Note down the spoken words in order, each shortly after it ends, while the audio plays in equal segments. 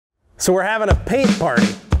So we're having a paint party,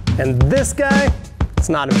 and this guy is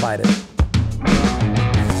not invited.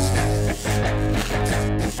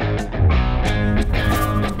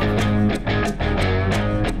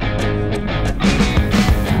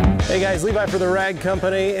 Hey guys, Levi for the Rag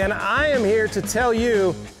Company, and I am here to tell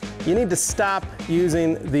you, you need to stop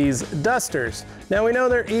using these dusters. Now we know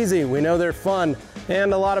they're easy, we know they're fun,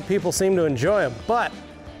 and a lot of people seem to enjoy them, but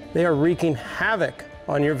they are wreaking havoc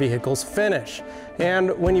on your vehicle's finish.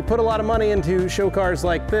 And when you put a lot of money into show cars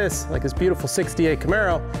like this beautiful 68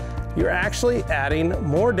 Camaro, you're actually adding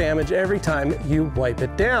more damage every time you wipe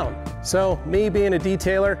it down. So me being a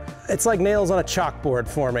detailer, it's like nails on a chalkboard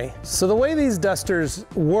for me. So the way these dusters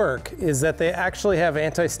work is that they actually have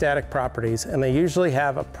anti-static properties, and they usually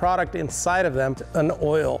have a product inside of them, an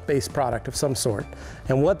oil-based product of some sort.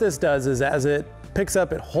 And what this does is as it picks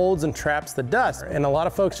up, it holds and traps the dust. And a lot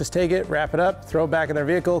of folks just take it, wrap it up, throw it back in their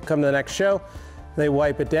vehicle, come to the next show, they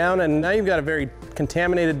wipe it down, and now you've got a very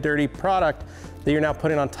contaminated, dirty product that you're now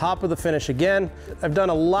putting on top of the finish again. I've done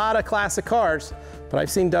a lot of classic cars, but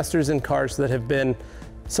I've seen dusters in cars that have been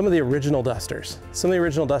some of the original dusters. Some of the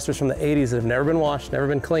original dusters from the 80s that have never been washed, never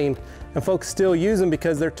been cleaned, and folks still use them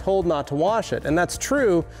because they're told not to wash it. And that's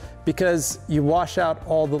true because you wash out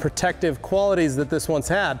all the protective qualities that this once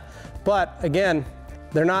had. But again,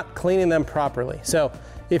 they're not cleaning them properly. So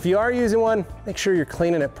if you are using one, make sure you're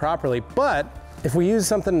cleaning it properly. But if we use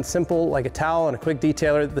something simple like a towel and a quick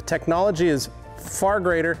detailer, the technology is far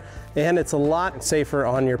greater and it's a lot safer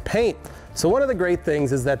on your paint. So one of the great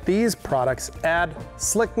things is that these products add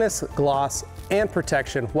slickness, gloss, and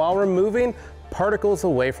protection while removing particles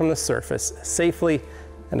away from the surface safely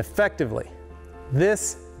and effectively.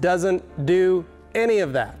 This doesn't do any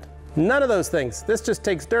of that. None of those things. This just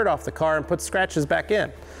takes dirt off the car and puts scratches back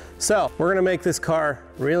in. So we're gonna make this car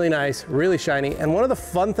really nice, really shiny, and one of the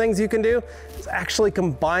fun things you can do is actually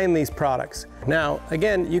combine these products. Now,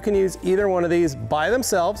 again, you can use either one of these by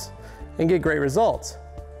themselves and get great results.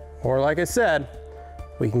 Or like I said,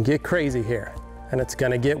 we can get crazy here, and it's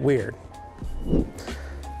gonna get weird.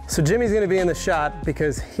 So Jimmy's gonna be in the shot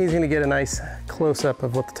because he's gonna get a nice close-up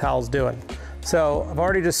of what the towel's doing. So I'm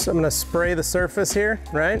gonna spray the surface here,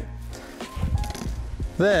 right?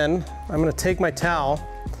 Then I'm gonna take my towel,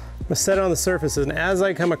 I'm gonna set it on the surface, and as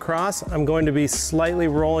I come across, I'm going to be slightly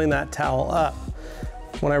rolling that towel up.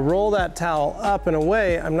 When I roll that towel up and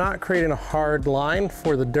away, I'm not creating a hard line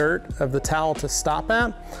for the dirt of the towel to stop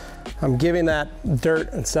at. I'm giving that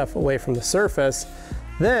dirt and stuff away from the surface.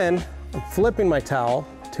 Then I'm flipping my towel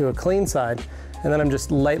to a clean side, and then I'm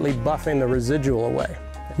just lightly buffing the residual away.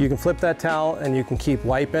 You can flip that towel and you can keep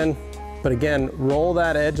wiping, but again, roll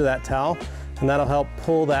that edge of that towel, and that'll help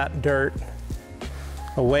pull that dirt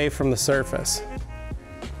away from the surface.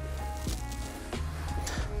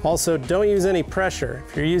 Also, don't use any pressure.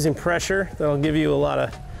 If you're using pressure, that'll give you a lot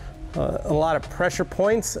of pressure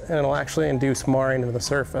points, and it'll actually induce marring of the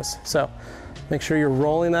surface. So make sure you're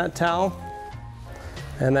rolling that towel,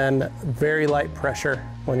 and then very light pressure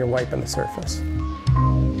when you're wiping the surface.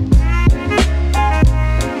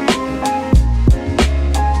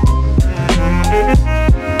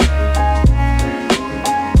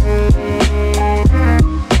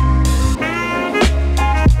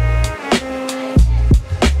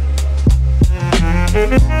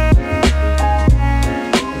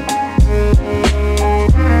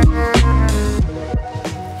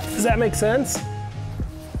 Does that make sense?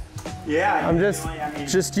 Yeah. I'm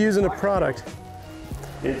just using a product.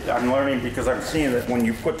 I'm learning because I'm seeing that when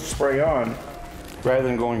you put the spray on, rather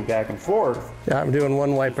than going back and forth. Yeah, I'm doing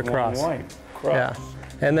one wipe across. One wipe across.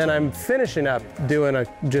 Yeah. And then I'm finishing up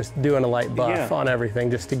just doing a light buff on everything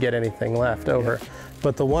just to get anything left over.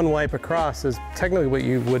 But the one wipe across is technically what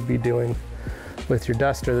you would be doing with your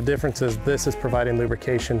duster. The difference is this is providing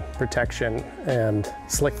lubrication, protection, and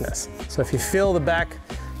slickness. So if you feel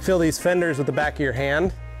these fenders with the back of your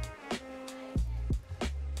hand,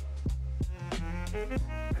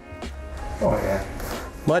 oh yeah,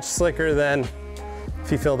 much slicker than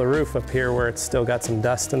if you feel the roof up here where it's still got some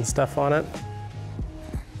dust and stuff on it.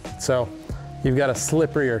 So you've got a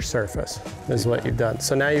slipperier surface is what you've done.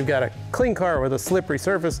 So now you've got a clean car with a slippery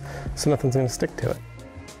surface, so nothing's gonna stick to it.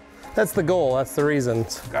 That's the goal, that's the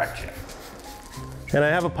reasons. Gotcha. And I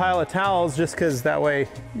have a pile of towels just because that way,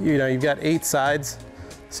 you've got 8 sides,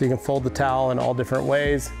 so you can fold the towel in all different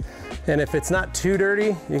ways. And if it's not too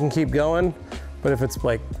dirty, you can keep going. But if it's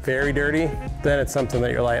like very dirty, then it's something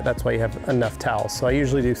that you're like, that's why you have enough towels. So I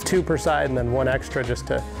usually do 2 per side and then 1 extra just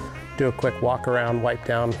to do a quick walk around, wipe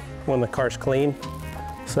down when the car's clean.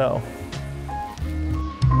 So.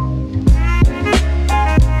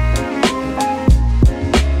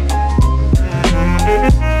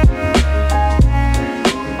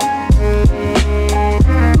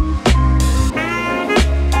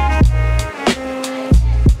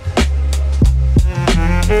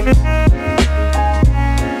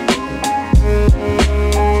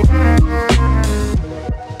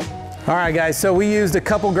 All right, guys, so we used a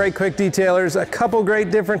couple great quick detailers, a couple great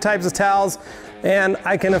different types of towels, and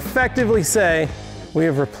I can effectively say we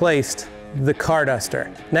have replaced the car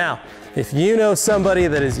duster. Now, if you know somebody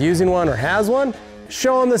that is using one or has one,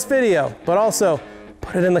 show them this video, but also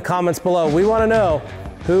put it in the comments below. We want to know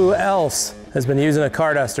who else has been using a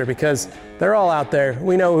car duster, because they're all out there.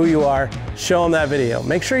 We know who you are. Show them that video.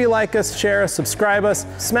 Make sure you like us, share us, subscribe us,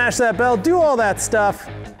 smash that bell, do all that stuff.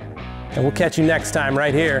 And we'll catch you next time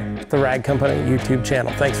right here at the Rag Company YouTube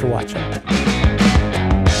channel. Thanks for watching.